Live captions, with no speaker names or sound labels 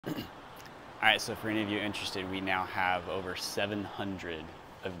All right, so for any of you interested, we now have over 700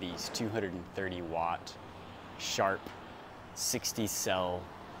 of these 230 watt Sharp 60 cell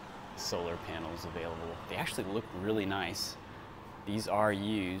solar panels available. They actually look really nice. These are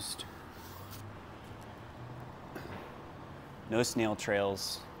used. No snail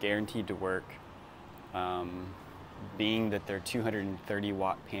trails, guaranteed to work. Being that they're 230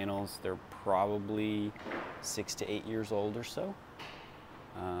 watt panels, they're probably 6 to 8 years old or so.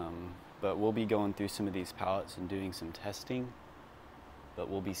 But we'll be going through some of these pallets and doing some testing. But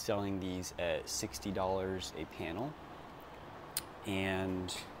we'll be selling these at $60 a panel.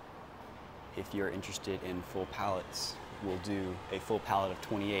 And if you're interested in full pallets, we'll do a full pallet of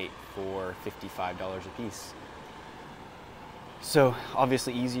 28 for $55 a piece. So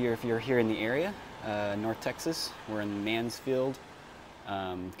obviously easier if you're here in the area, North Texas. We're in Mansfield.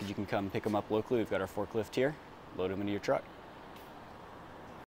 You can come pick them up locally. We've got our forklift here, load them into your truck.